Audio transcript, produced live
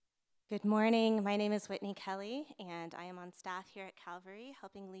Good morning. My name is Whitney Kelly, and I am on staff here at Calvary,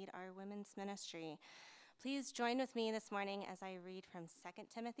 helping lead our women's ministry. Please join with me this morning as I read from 2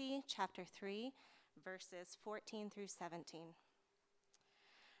 Timothy chapter 3, verses 14 through 17.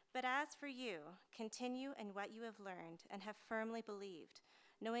 But as for you, continue in what you have learned and have firmly believed,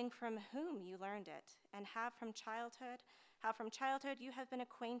 knowing from whom you learned it, and how from childhood you have been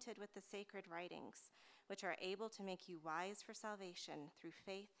acquainted with the sacred writings, which are able to make you wise for salvation through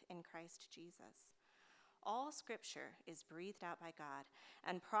faith in Christ Jesus. All Scripture is breathed out by God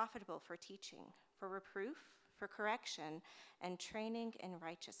and profitable for teaching, for reproof, for correction, and training in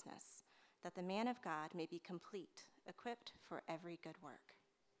righteousness, that the man of God may be complete, equipped for every good work.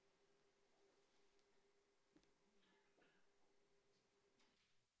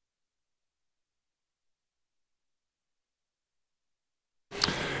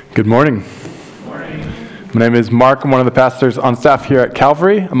 Good morning. My name is Mark. I'm one of the pastors on staff here at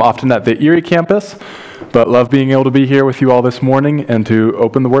Calvary. I'm often at the Erie campus, but love being able to be here with you all this morning and to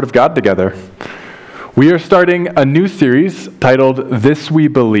open the Word of God together. We are starting a new series titled This We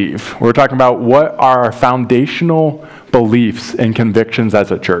Believe. We're talking about what are our foundational beliefs and convictions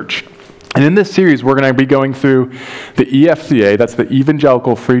as a church. And in this series, we're going to be going through the EFCA, that's the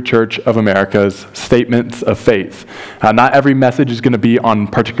Evangelical Free Church of America's Statements of Faith. Not every message is going to be on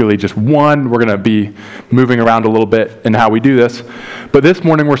particularly just one. We're going to be moving around a little bit in how we do this. But this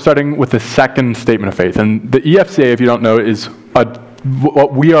morning, we're starting with the second statement of faith. And the EFCA, if you don't know, is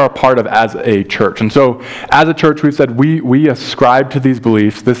what we are a part of as a church. And so as a church, we've said we ascribe to these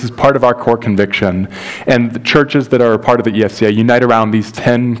beliefs. This is part of our core conviction. And the churches that are a part of the EFCA unite around these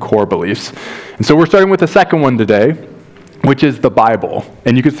 10 core beliefs. And so we're starting with the second one today, which is the Bible.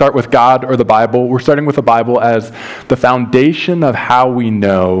 And you could start with God or the Bible. We're starting with the Bible as the foundation of how we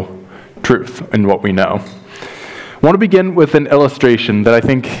know truth and what we know. I want to begin with an illustration that I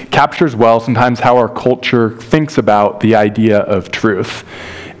think captures well sometimes how our culture thinks about the idea of truth.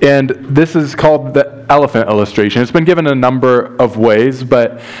 And this is called the elephant illustration. It's been given a number of ways,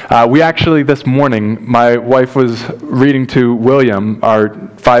 but we actually this morning, my wife was reading to William, our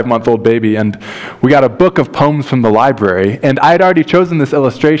 5-month-old baby, and we got a book of poems from the library, and I had already chosen this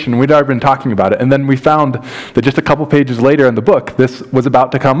illustration. We'd already been talking about it, and then we found that just a couple pages later in the book, this was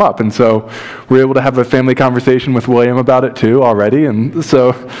about to come up, and so we were able to have a family conversation with William about it too already, and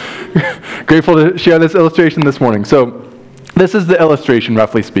so grateful to share this illustration this morning. So this is the illustration,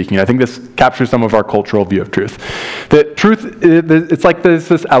 roughly speaking. I think this captures some of our cultural view of truth. That truth, it's like there's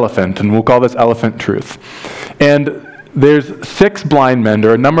this elephant, and we'll call this elephant truth. And there's 6 blind men,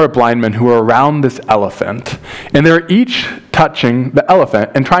 or a number of blind men who are around this elephant, and they're each touching the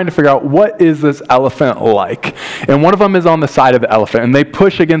elephant and trying to figure out what is this elephant like. And one of them is on the side of the elephant, and they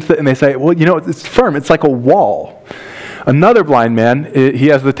push against it, and they say, well, it's firm. It's like a wall. Another blind man, he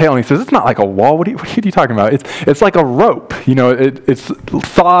has the tail, and he says, it's not like a wall. What are you talking about? It's like a rope. It's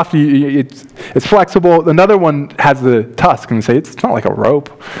soft. It's flexible. Another one has the tusk, and they say, it's not like a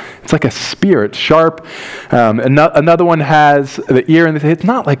rope. It's like a spear. It's sharp. Another one has the ear, and they say, it's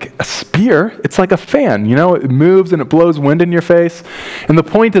not like a spear. It's like a fan. It moves, and it blows wind in your face. And the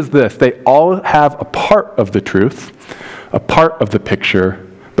point is this. They all have a part of the truth, a part of the picture,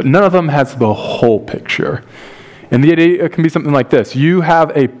 but none of them has the whole picture. And the idea can be something like this. You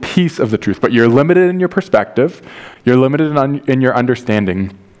have a piece of the truth, but you're limited in your perspective. You're limited in your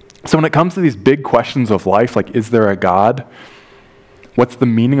understanding. So when it comes to these big questions of life, like is there a God? What's the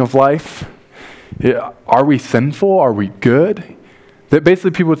meaning of life? Are we sinful? Are we good? That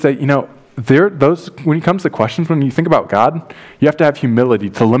basically people would say, when it comes to questions, when you think about God, you have to have humility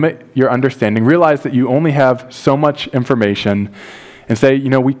to limit your understanding. Realize that you only have so much information, and say,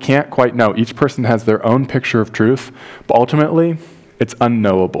 we can't quite know. Each person has their own picture of truth, but ultimately, it's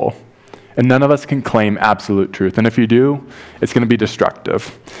unknowable. And none of us can claim absolute truth. And if you do, it's going to be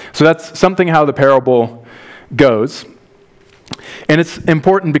destructive. So that's something how the parable goes. And it's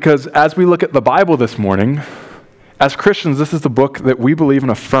important because as we look at the Bible this morning, as Christians, this is the book that we believe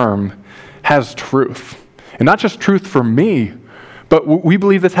and affirm has truth. And not just truth for me, but we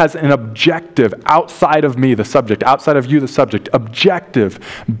believe this has an objective outside of me, the subject, outside of you, the subject, objective,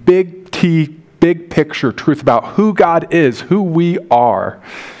 big T, big picture truth about who God is, who we are,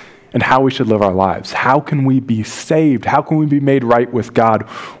 and how we should live our lives. How can we be saved? How can we be made right with God?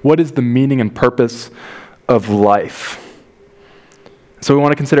 What is the meaning and purpose of life? So we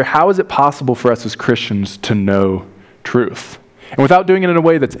want to consider, how is it possible for us as Christians to know truth? And without doing it in a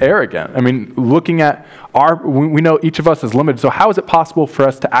way that's arrogant. Looking at we know each of us is limited, so how is it possible for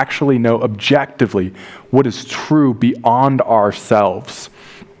us to actually know objectively what is true beyond ourselves?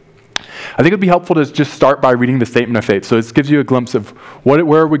 I think it would be helpful to just start by reading the statement of faith. So this gives you a glimpse of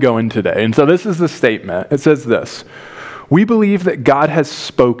where are we going today. And so this is the statement. It says this: we believe that God has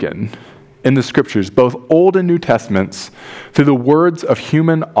spoken in the scriptures, both Old and New Testaments, through the words of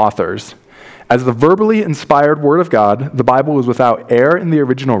human authors. As the verbally inspired word of God, the Bible is without error in the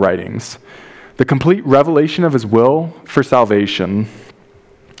original writings, the complete revelation of his will for salvation,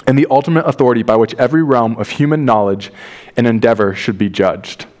 and the ultimate authority by which every realm of human knowledge and endeavor should be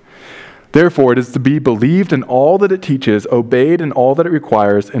judged. Therefore, it is to be believed in all that it teaches, obeyed in all that it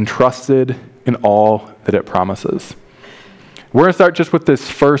requires, and trusted in all that it promises. We're going to start just with this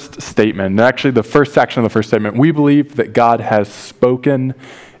first statement, and actually the first section of the first statement. We believe that God has spoken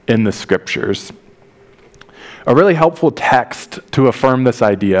in the scriptures. A really helpful text to affirm this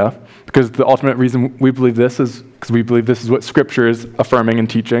idea, because the ultimate reason we believe this is because we believe this is what Scripture is affirming and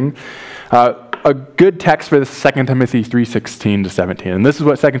teaching. A good text for this is 2 Timothy 3:16 to 17. And this is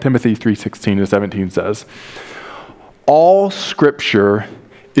what 2 Timothy 3:16 to 17 says. All Scripture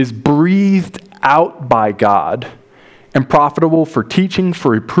is breathed out by God and profitable for teaching,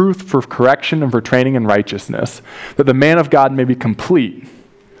 for reproof, for correction, and for training in righteousness, that the man of God may be complete,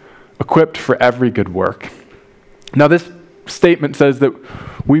 equipped for every good work. Now this statement says that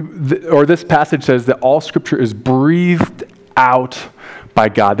this passage says that all Scripture is breathed out by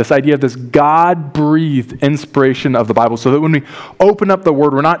God. This idea of this God-breathed inspiration of the Bible, so that when we open up the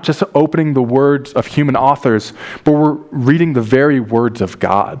Word, we're not just opening the words of human authors, but we're reading the very words of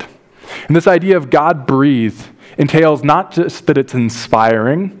God. And this idea of God-breathed entails not just that it's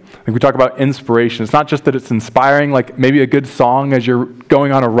inspiring. Like we talk about inspiration. It's not just that it's inspiring, like maybe a good song as you're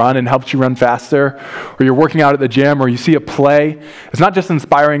going on a run and helps you run faster, or you're working out at the gym, or you see a play. It's not just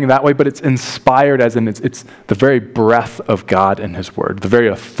inspiring in that way, but it's inspired as in it's the very breath of God in his word, the very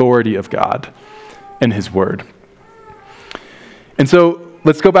authority of God in his word. And so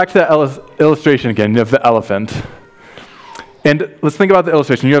let's go back to that illustration again of the elephant. And let's think about the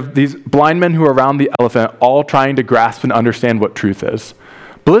illustration. You have these blind men who are around the elephant, all trying to grasp and understand what truth is.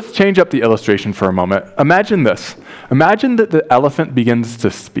 But let's change up the illustration for a moment. Imagine this. Imagine that the elephant begins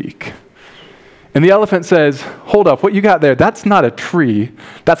to speak. And the elephant says, hold up, what you got there, that's not a tree,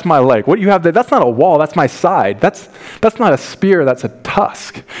 that's my leg. What you have there, that's not a wall, that's my side. That's not a spear, that's a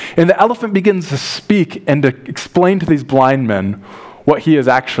tusk. And the elephant begins to speak and to explain to these blind men what he is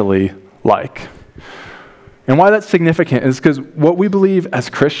actually like. And why that's significant is because what we believe as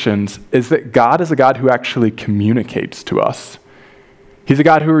Christians is that God is a God who actually communicates to us. He's a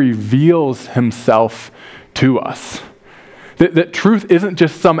God who reveals himself to us. That truth isn't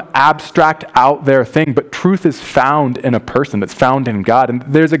just some abstract out there thing, but truth is found in a person. It's found in God. And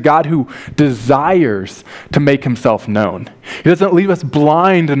there's a God who desires to make himself known. He doesn't leave us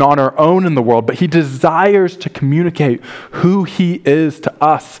blind and on our own in the world, but he desires to communicate who he is to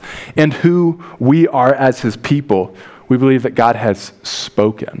us and who we are as his people. We believe that God has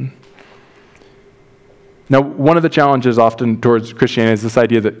spoken. Now, one of the challenges often towards Christianity is this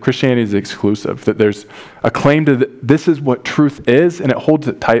idea that Christianity is exclusive, that there's a claim to that this is what truth is, and it holds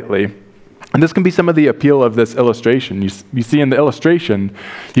it tightly. And this can be some of the appeal of this illustration. You see in the illustration,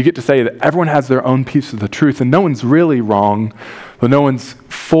 you get to say that everyone has their own piece of the truth, and no one's really wrong, but no one's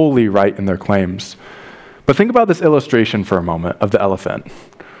fully right in their claims. But think about this illustration for a moment of the elephant.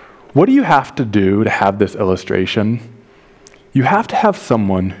 What do you have to do to have this illustration? You have to have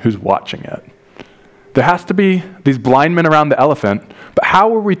someone who's watching it. There has to be these blind men around the elephant, but how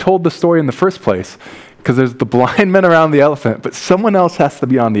were we told the story in the first place? Because there's the blind men around the elephant, but someone else has to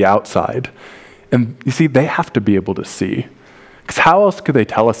be on the outside. And you see, they have to be able to see. Because how else could they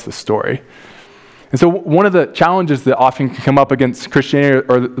tell us the story? And so one of the challenges that often can come up against Christianity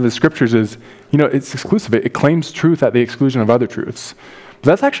or the scriptures is, it's exclusive. It claims truth at the exclusion of other truths.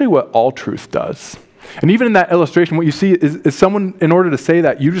 But that's actually what all truth does. And even in that illustration, what you see is someone, in order to say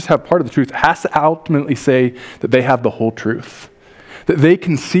that you just have part of the truth, has to ultimately say that they have the whole truth. That they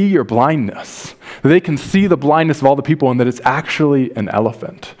can see your blindness. That they can see the blindness of all the people and that it's actually an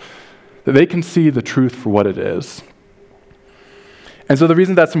elephant. That they can see the truth for what it is. And so the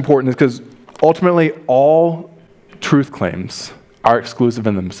reason that's important is because ultimately all truth claims are exclusive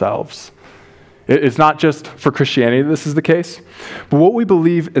in themselves. It's not just for Christianity this is the case. But what we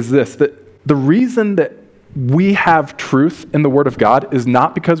believe is this, that the reason that we have truth in the Word of God is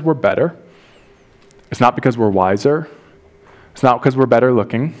not because we're better. It's not because we're wiser. It's not because we're better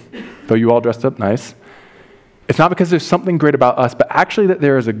looking, though you all dressed up nice. It's not because there's something great about us, but actually that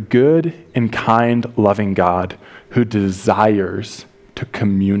there is a good and kind, loving God who desires to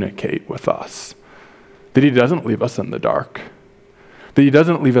communicate with us. That he doesn't leave us in the dark. That he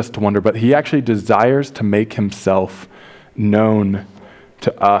doesn't leave us to wonder, but he actually desires to make himself known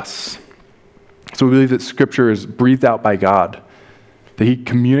to us. So we believe that Scripture is breathed out by God, that he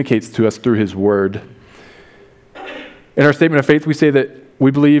communicates to us through his word. In our statement of faith, we say that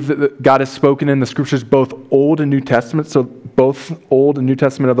we believe that God has spoken in the Scriptures, both Old and New Testament, so both Old and New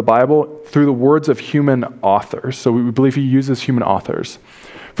Testament of the Bible, through the words of human authors. So we believe he uses human authors.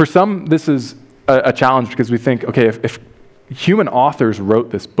 For some, this is a challenge because we think, okay, if human authors wrote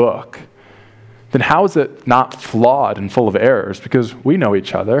this book, then how is it not flawed and full of errors? Because we know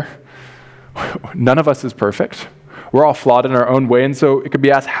each other. None of us is perfect. We're all flawed in our own way. And so it could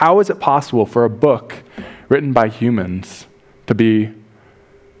be asked, how is it possible for a book written by humans to be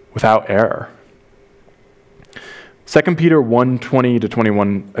without error? 2 Peter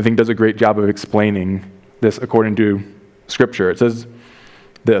 1:20-21, I think, does a great job of explaining this according to Scripture. It says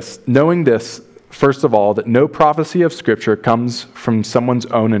this, knowing this, first of all, that no prophecy of Scripture comes from someone's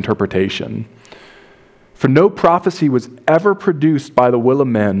own interpretation. For no prophecy was ever produced by the will of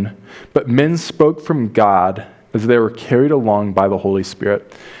men, but men spoke from God as they were carried along by the Holy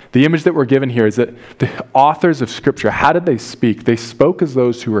Spirit. The image that we're given here is that the authors of Scripture, how did they speak? They spoke as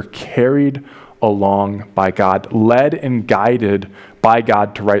those who were carried along by God, led and guided by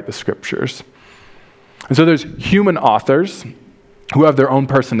God to write the Scriptures. And so there's human authors who have their own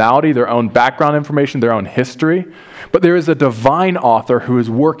personality, their own background information, their own history, but there is a divine author who is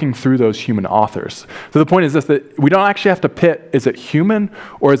working through those human authors. So the point is this, that we don't actually have to pit, is it human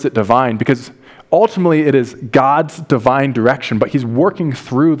or is it divine? Because ultimately it is God's divine direction, but he's working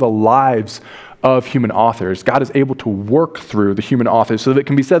through the lives of human authors. God is able to work through the human authors so that it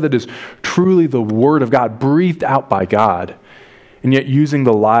can be said that it is truly the Word of God, breathed out by God, and yet using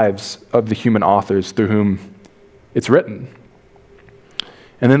the lives of the human authors through whom it's written.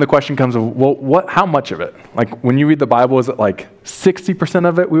 And then the question comes of, well, how much of it? Like, when you read the Bible, is it like 60%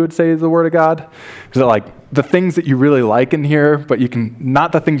 of it we would say is the Word of God? Is it like the things that you really like in here, but you can,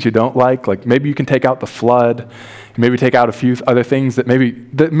 not the things you don't like maybe you can take out the flood, maybe take out a few other things that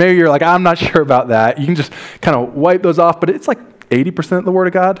maybe you're like, I'm not sure about that. You can just kind of wipe those off, but it's like 80% the Word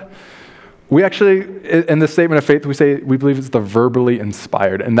of God. We actually, in this statement of faith, we say we believe it's the verbally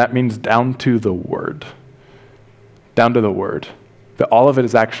inspired, and that means down to the Word. Down to the Word. That all of it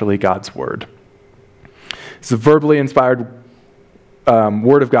is actually God's Word. It's a verbally inspired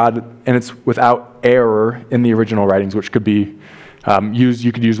Word of God, and it's without error in the original writings, which could be used,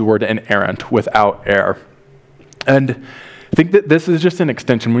 you could use the word inerrant, without error. And I think that this is just an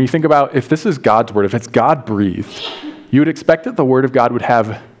extension. When you think about if this is God's Word, if it's God-breathed, you would expect that the Word of God would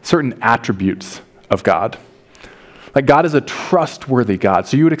have certain attributes of God. Like, God is a trustworthy God,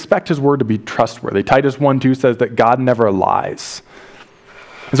 so you would expect his word to be trustworthy. Titus 1:2 says that God never lies.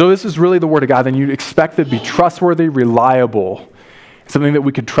 And so this is really the Word of God, then you'd expect it to be trustworthy, reliable, something that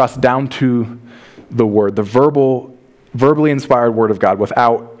we could trust down to the Word, the verbally inspired Word of God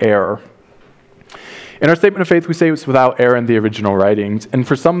without error. In our statement of faith, we say it's without error in the original writings, and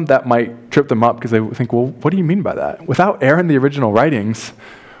for some that might trip them up because they think, well, what do you mean by that? Without error in the original writings?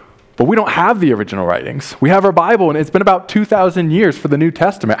 But we don't have the original writings. We have our Bible, and it's been about 2,000 years for the New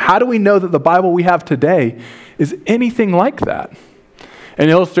Testament. How do we know that the Bible we have today is anything like that? An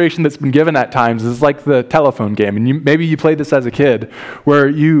illustration that's been given at times is like the telephone game, and maybe you played this as a kid, where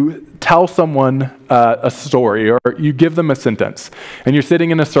you tell someone a story, or you give them a sentence, and you're sitting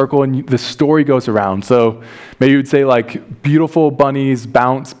in a circle, and the story goes around. So maybe you would say like, beautiful bunnies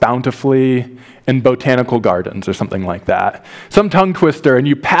bounce bountifully in botanical gardens, or something like that. Some tongue twister, and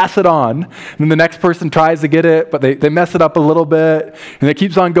you pass it on, and then the next person tries to get it, but they mess it up a little bit, and it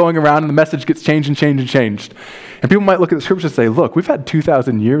keeps on going around, and the message gets changed and changed and changed. And people might look at the Scripture and say, look, we've had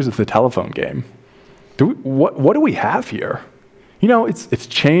 2,000 years of the telephone game. What do we have here? You know, it's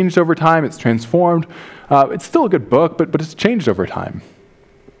changed over time, it's transformed. It's still a good book, but it's changed over time.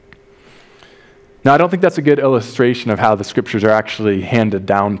 Now, I don't think that's a good illustration of how the Scriptures are actually handed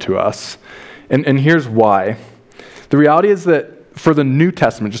down to us. And here's why. The reality is that for the New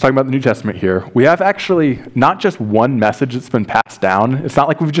Testament, just talking about the New Testament here, we have actually not just one message that's been passed down. It's not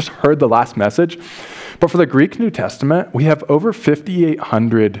like we've just heard the last message. But for the Greek New Testament, we have over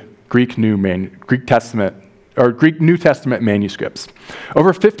 5,800 Greek New Testament manuscripts.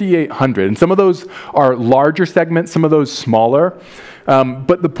 Over 5,800. And some of those are larger segments, some of those smaller.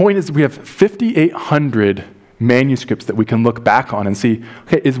 But the point is we have 5,800 manuscripts that we can look back on and see,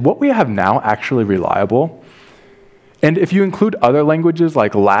 okay, is what we have now actually reliable? And if you include other languages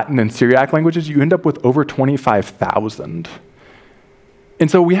like Latin and Syriac languages, you end up with over 25,000. And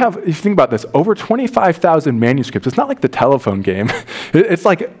so we have, if you think about this, over 25,000 manuscripts. It's not like the telephone game. It's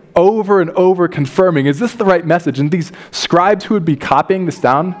like over and over confirming, is this the right message? And these scribes who would be copying this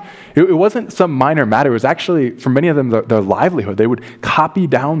down, it wasn't some minor matter. It was actually, for many of them, their livelihood. They would copy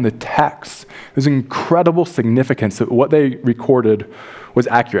down the text. There's incredible significance that what they recorded was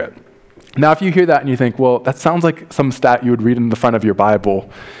accurate. Now, if you hear that and you think, well, that sounds like some stat you would read in the front of your Bible,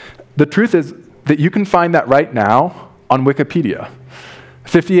 the truth is that you can find that right now on Wikipedia.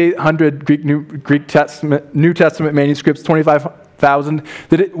 5,800 New Testament manuscripts, 25,000.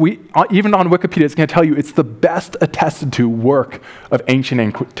 Even on Wikipedia, it's going to tell you it's the best attested to work of ancient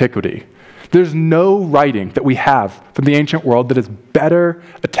antiquity. There's no writing that we have from the ancient world that is better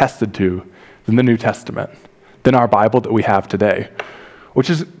attested to than the New Testament, than our Bible that we have today, which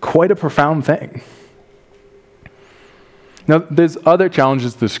is quite a profound thing. Now, there's other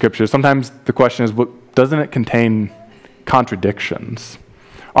challenges to the Scripture. Sometimes the question is, well, doesn't it contain contradictions?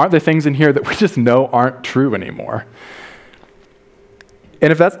 Aren't there things in here that we just know aren't true anymore?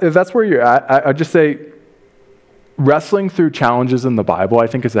 And if that's where you're at, I'd just say wrestling through challenges in the Bible, I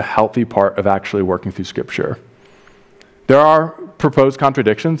think, is a healthy part of actually working through Scripture. There are proposed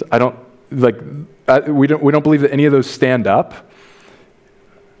contradictions. We don't believe that any of those stand up.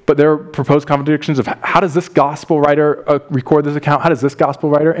 But there are proposed contradictions of how does this gospel writer record this account? How does this gospel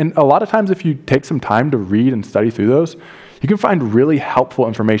writer? And a lot of times if you take some time to read and study through those, you can find really helpful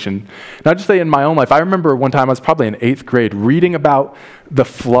information. And I'll just say in my own life, I remember one time I was probably in 8th grade reading about the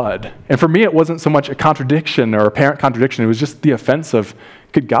flood. And for me, it wasn't so much a contradiction or apparent contradiction. It was just the offense of,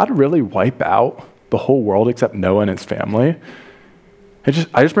 could God really wipe out the whole world except Noah and his family? I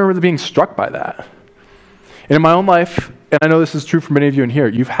just remember being struck by that. And in my own life, and I know this is true for many of you in here,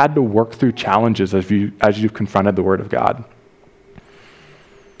 you've had to work through challenges as you've confronted the Word of God.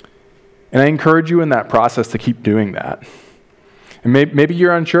 And I encourage you in that process to keep doing that. And maybe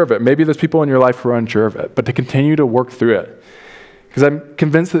you're unsure of it. Maybe there's people in your life who are unsure of it, but to continue to work through it. Because I'm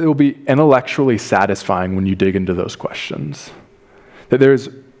convinced that it will be intellectually satisfying when you dig into those questions. That there's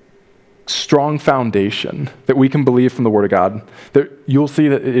strong foundation that we can believe from the Word of God. That you'll see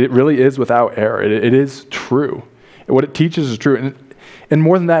that it really is without error. It is true. What it teaches is true. And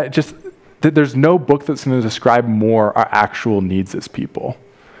more than that, just that there's no book that's going to describe more our actual needs as people.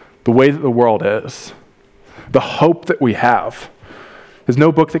 The way that the world is. The hope that we have. There's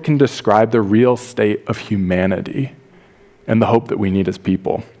no book that can describe the real state of humanity and the hope that we need as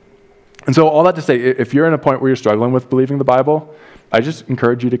people. And so all that to say, if you're in a point where you're struggling with believing the Bible, I just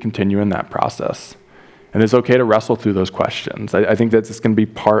encourage you to continue in that process. And it's okay to wrestle through those questions. I think that's just going to be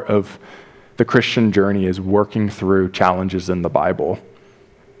part of the Christian journey, is working through challenges in the Bible.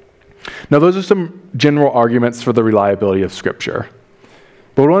 Now, those are some general arguments for the reliability of Scripture.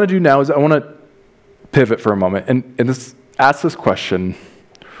 But what I want to do now is I want to pivot for a moment and ask this question: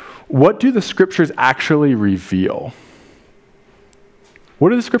 what do the Scriptures actually reveal? What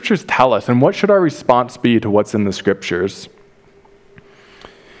do the Scriptures tell us, and what should our response be to what's in the Scriptures?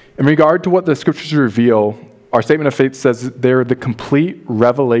 In regard to what the Scriptures reveal, our statement of faith says they're the complete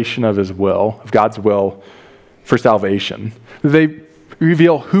revelation of His will, of God's will for salvation. They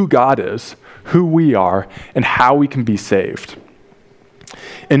reveal who God is, who we are, and how we can be saved.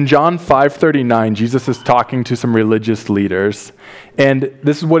 In John 5:39, Jesus is talking to some religious leaders, and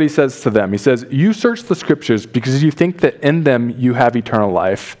this is what He says to them. He says, "You search the Scriptures because you think that in them you have eternal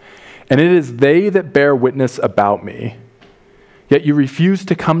life, and it is they that bear witness about me. Yet you refuse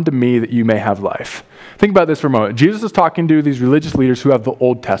to come to me that you may have life." Think about this for a moment. Jesus is talking to these religious leaders who have the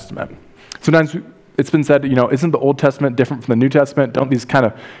Old Testament. Sometimes it's been said, isn't the Old Testament different from the New Testament? Don't these kind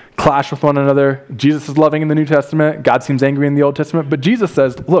of clash with one another? Jesus is loving in the New Testament. God seems angry in the Old Testament. But Jesus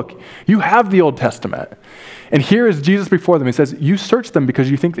says, look, you have the Old Testament. And here is Jesus before them. He says, you search them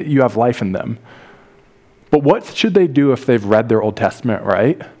because you think that you have life in them. But what should they do if they've read their Old Testament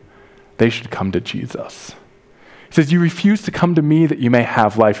right? They should come to Jesus. He says, you refuse to come to me that you may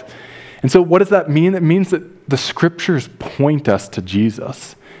have life. And so what does that mean? It means that the Scriptures point us to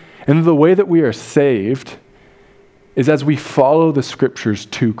Jesus. And the way that we are saved is as we follow the Scriptures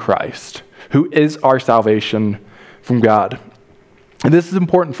to Christ, who is our salvation from God. And this is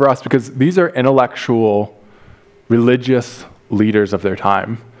important for us because these are intellectual, religious leaders of their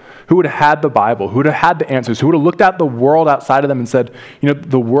time who would have had the Bible, who would have had the answers, who would have looked at the world outside of them and said,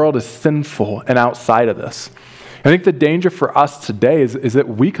 the world is sinful and outside of this. I think the danger for us today is that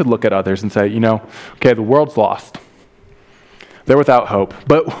we could look at others and say, okay, the world's lost. They're without hope,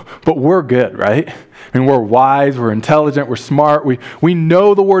 but we're good, right? I mean, we're wise, we're intelligent, we're smart, we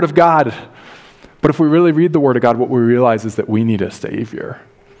know the Word of God. But if we really read the Word of God, what we realize is that we need a Savior.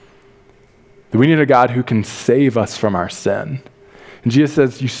 That we need a God who can save us from our sin. And Jesus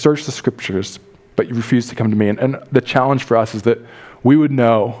says, you search the Scriptures, but you refuse to come to me. And the challenge for us is that we would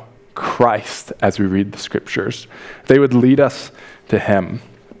know Christ as we read the scriptures. They would lead us to him.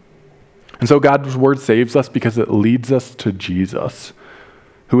 And so God's word saves us because it leads us to Jesus,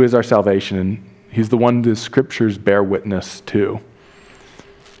 who is our salvation, and he's the one the scriptures bear witness to.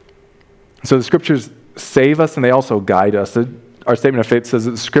 So the scriptures save us and they also guide us. Our statement of faith says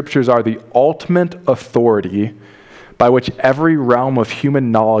that the scriptures are the ultimate authority by which every realm of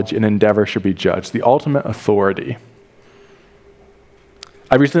human knowledge and endeavor should be judged. The ultimate authority.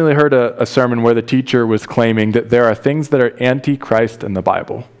 I recently heard a sermon where the teacher was claiming that there are things that are anti-Christ in the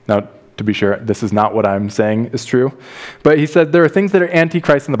Bible. Now, to be sure, this is not what I'm saying is true. But he said there are things that are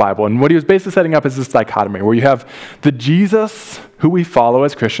anti-Christ in the Bible. And what he was basically setting up is this dichotomy where you have the Jesus who we follow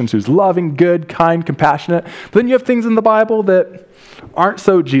as Christians, who's loving, good, kind, compassionate. But then you have things in the Bible that aren't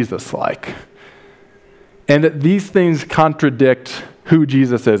so Jesus-like. And that these things contradict who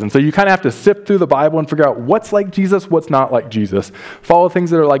Jesus is. And so you kind of have to sift through the Bible and figure out what's like Jesus, what's not like Jesus. Follow things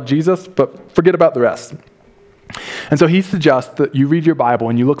that are like Jesus, but forget about the rest. And so he suggests that you read your Bible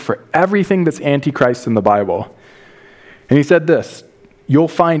and you look for everything that's antichrist in the Bible. And he said this, you'll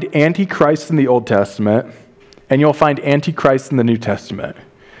find antichrist in the Old Testament, and you'll find antichrist in the New Testament.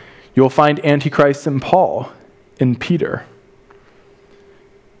 You'll find antichrist in Paul, in Peter.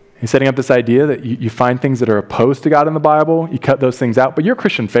 He's setting up this idea that you find things that are opposed to God in the Bible, you cut those things out, but your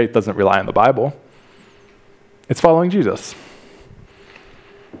Christian faith doesn't rely on the Bible. It's following Jesus.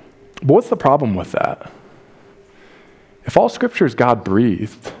 But what's the problem with that? If all scripture is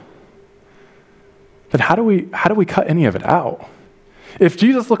God-breathed, then how do we cut any of it out? If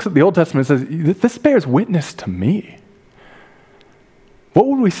Jesus looks at the Old Testament and says, this bears witness to me, what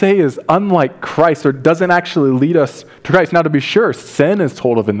would we say is unlike Christ or doesn't actually lead us to Christ? Now, to be sure, sin is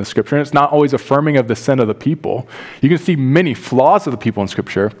told of in the scripture, and it's not always affirming of the sin of the people. You can see many flaws of the people in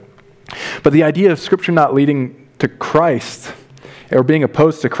scripture, but the idea of scripture not leading to Christ or being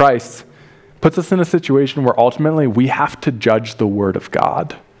opposed to Christ puts us in a situation where ultimately we have to judge the word of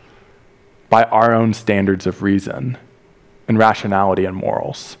God by our own standards of reason and rationality and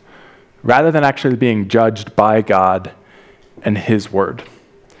morals, rather than actually being judged by God and his word.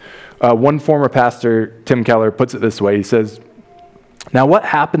 One former pastor, Tim Keller, puts it this way. He says, now what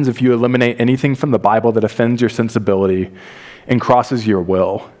happens if you eliminate anything from the Bible that offends your sensibility and crosses your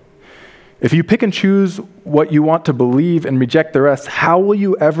will? If you pick and choose what you want to believe and reject the rest, how will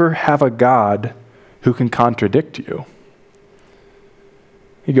you ever have a God who can contradict you?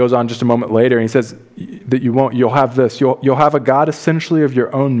 He goes on just a moment later and he says that you'll have this. You'll have a God essentially of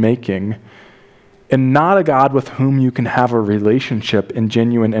your own making, and not a God with whom you can have a relationship and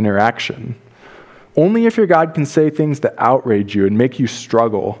genuine interaction. Only if your God can say things that outrage you and make you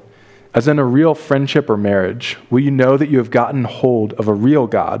struggle, as in a real friendship or marriage, will you know that you have gotten hold of a real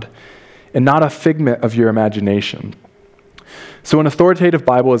God and not a figment of your imagination. So an authoritative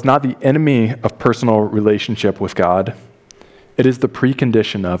Bible is not the enemy of personal relationship with God. It is the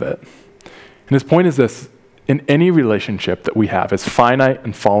precondition of it. And his point is this, in any relationship that we have as finite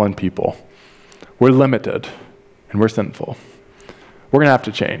and fallen people, we're limited and we're sinful. We're going to have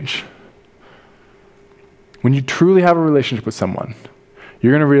to change. When you truly have a relationship with someone,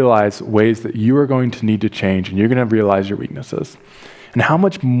 you're going to realize ways that you are going to need to change, and you're going to realize your weaknesses. And how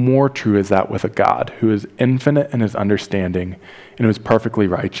much more true is that with a God who is infinite in his understanding and who is perfectly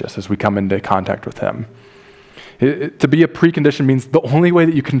righteous as we come into contact with him? To be a precondition means the only way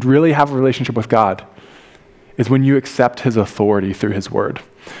that you can really have a relationship with God is when you accept his authority through his word.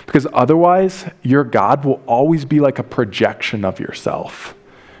 Because otherwise, your God will always be like a projection of yourself,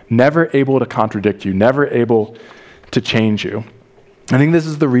 never able to contradict you, never able to change you. I think this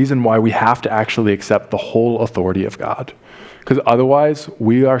is the reason why we have to actually accept the whole authority of God. Because otherwise,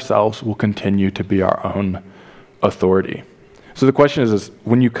 we ourselves will continue to be our own authority. So the question is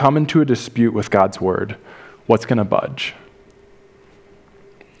when you come into a dispute with God's word, what's going to budge?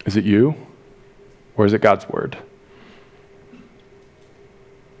 Is it you, or is it God's word?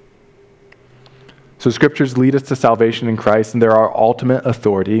 So scriptures lead us to salvation in Christ, and they're our ultimate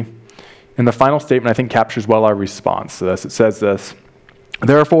authority. And the final statement, I think, captures well our response to this. It says this,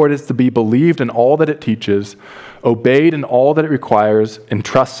 therefore it is to be believed in all that it teaches, obeyed in all that it requires, and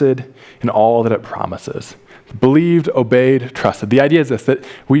trusted in all that it promises. Believed, obeyed, trusted. The idea is this, that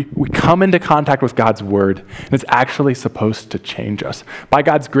we come into contact with God's word, and it's actually supposed to change us. By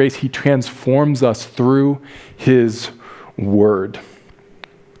God's grace, he transforms us through his word.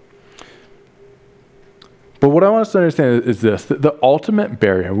 But what I want us to understand is this, that the ultimate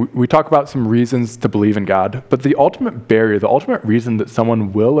barrier, we talk about some reasons to believe in God, but the ultimate barrier, the ultimate reason that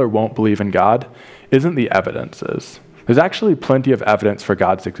someone will or won't believe in God isn't the evidences. There's actually plenty of evidence for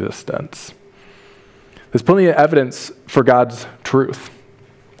God's existence. There's plenty of evidence for God's truth.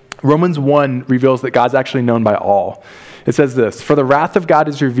 Romans 1 reveals that God's actually known by all. It says this, "For the wrath of God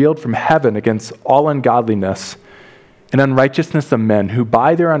is revealed from heaven against all ungodliness and unrighteousness of men who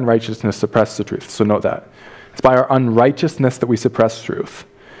by their unrighteousness suppress the truth." So note that. It's by our unrighteousness that we suppress truth.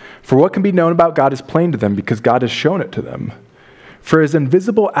 "For what can be known about God is plain to them because God has shown it to them. For his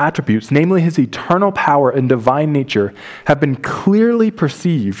invisible attributes, namely his eternal power and divine nature, have been clearly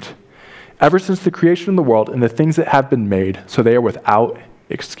perceived ever since the creation of the world and the things that have been made, so they are without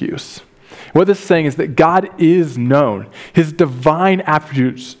excuse." What this is saying is that God is known. His divine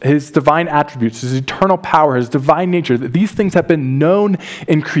attributes, his eternal power, his divine nature, that these things have been known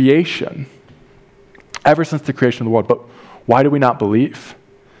in creation ever since the creation of the world. But why do we not believe?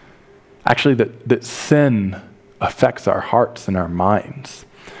 Actually, that sin affects our hearts and our minds.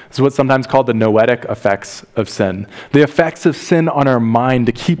 This is what's sometimes called the noetic effects of sin. The effects of sin on our mind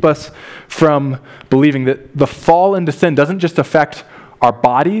to keep us from believing that the fall into sin doesn't just affect our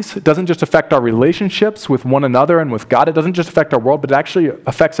bodies, it doesn't just affect our relationships with one another and with God, it doesn't just affect our world, but it actually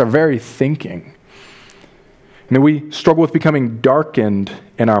affects our very thinking. And we struggle with becoming darkened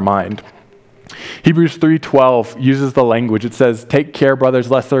in our mind. Hebrews 3:12 uses the language. It says, "Take care, brothers,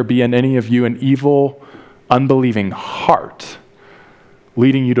 lest there be in any of you an evil, unbelieving heart,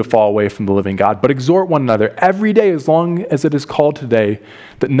 leading you to fall away from the living God. But exhort one another every day as long as it is called today,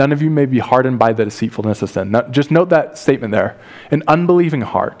 that none of you may be hardened by the deceitfulness of sin." Now, just note that statement there. An unbelieving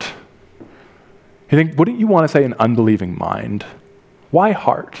heart. You think, wouldn't you want to say an unbelieving mind? Why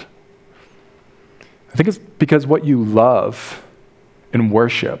heart? I think it's because what you love and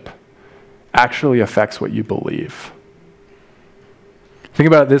worship actually affects what you believe. Think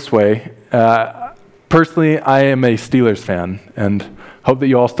about it this way. Personally, I am a Steelers fan, and hope that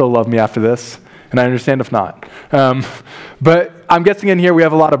you all still love me after this, and I understand if not. But I'm guessing in here we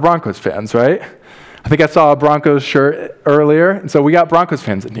have a lot of Broncos fans, right? I think I saw a Broncos shirt earlier, and so we got Broncos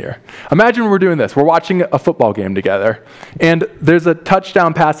fans in here. Imagine we're doing this. We're watching a football game together, and there's a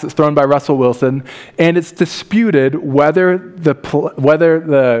touchdown pass that's thrown by Russell Wilson, and it's disputed whether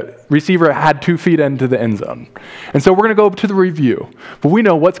the receiver had 2 feet into the end zone. And so we're going to go to the review. But we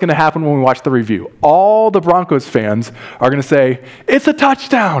know what's going to happen when we watch the review. All the Broncos fans are going to say, "It's a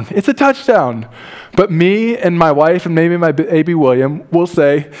touchdown! It's a touchdown!" But me and my wife and maybe my baby William will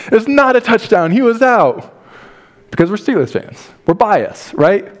say, "It's not a touchdown, he was out." Because we're Steelers fans. We're biased,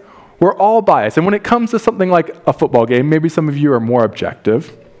 right? We're all biased. And when it comes to something like a football game, maybe some of you are more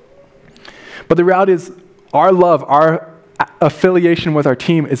objective. But the reality is, our love, our affiliation with our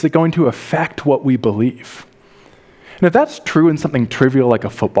team, is it going to affect what we believe? And if that's true in something trivial like a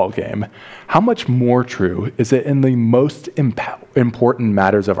football game, how much more true is it in the most important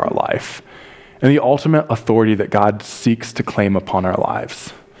matters of our life and the ultimate authority that God seeks to claim upon our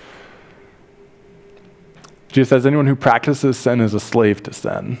lives? Jesus says, anyone who practices sin is a slave to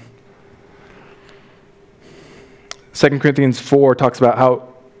sin. 2 Corinthians 4 talks about how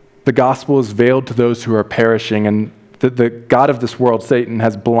the gospel is veiled to those who are perishing, and that the God of this world, Satan,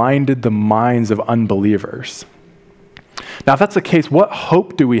 has blinded the minds of unbelievers. Now, if that's the case, what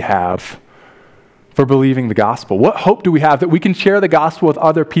hope do we have for believing the gospel? What hope do we have that we can share the gospel with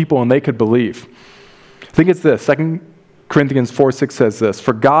other people and they could believe? I think it's this. 2 Corinthians 4:6 says this,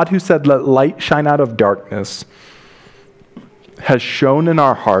 "For God who said, 'Let light shine out of darkness,' has shone in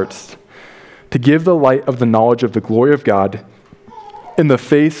our hearts to give the light of the knowledge of the glory of God in the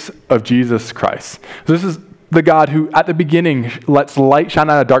face of Jesus Christ." So this is the God who at the beginning lets light shine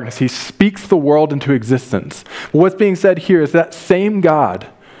out of darkness. He speaks the world into existence. But what's being said here is that same God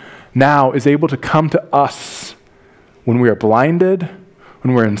now is able to come to us when we are blinded,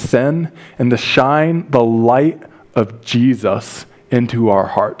 when we're in sin, and to shine the light of Jesus into our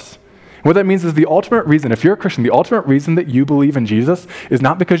hearts. And what that means is the ultimate reason, if you're a Christian, the ultimate reason that you believe in Jesus is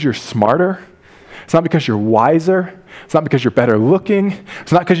not because you're smarter, it's not because you're wiser, it's not because you're better looking,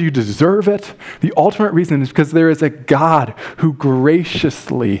 it's not because you deserve it. The ultimate reason is because there is a God who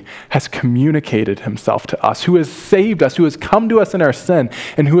graciously has communicated himself to us, who has saved us, who has come to us in our sin,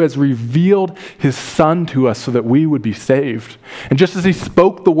 and who has revealed his Son to us so that we would be saved. And just as he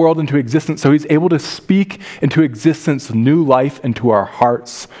spoke the world into existence, so he's able to speak into existence new life into our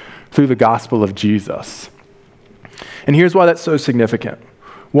hearts through the gospel of Jesus. And here's why that's so significant.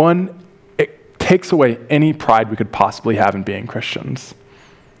 One, takes away any pride we could possibly have in being Christians.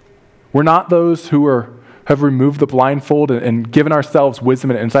 We're not those who have removed the blindfold and given ourselves wisdom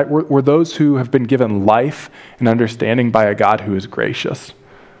and insight. We're those who have been given life and understanding by a God who is gracious.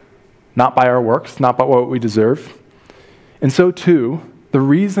 Not by our works, not by what we deserve. And so too, the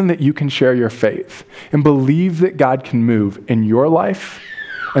reason that you can share your faith and believe that God can move in your life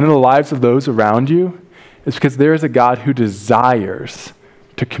and in the lives of those around you is because there is a God who desires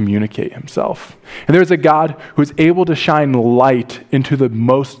to communicate himself. And there's a God who is able to shine light into the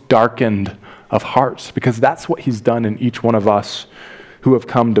most darkened of hearts, because that's what he's done in each one of us who have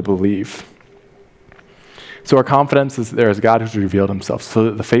come to believe. So our confidence is there is God who's revealed himself, so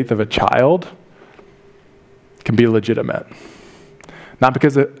that the faith of a child can be legitimate. Not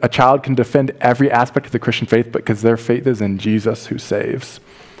because a child can defend every aspect of the Christian faith, but because their faith is in Jesus who saves.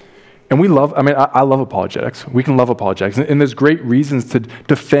 And I love apologetics. We can love apologetics. And there's great reasons to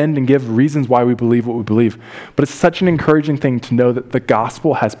defend and give reasons why we believe what we believe. But it's such an encouraging thing to know that the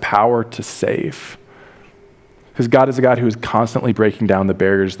gospel has power to save. Because God is a God who is constantly breaking down the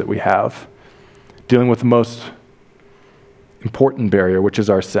barriers that we have, dealing with the most important barrier, which is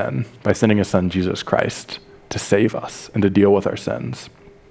our sin, by sending his son, Jesus Christ, to save us and to deal with our sins.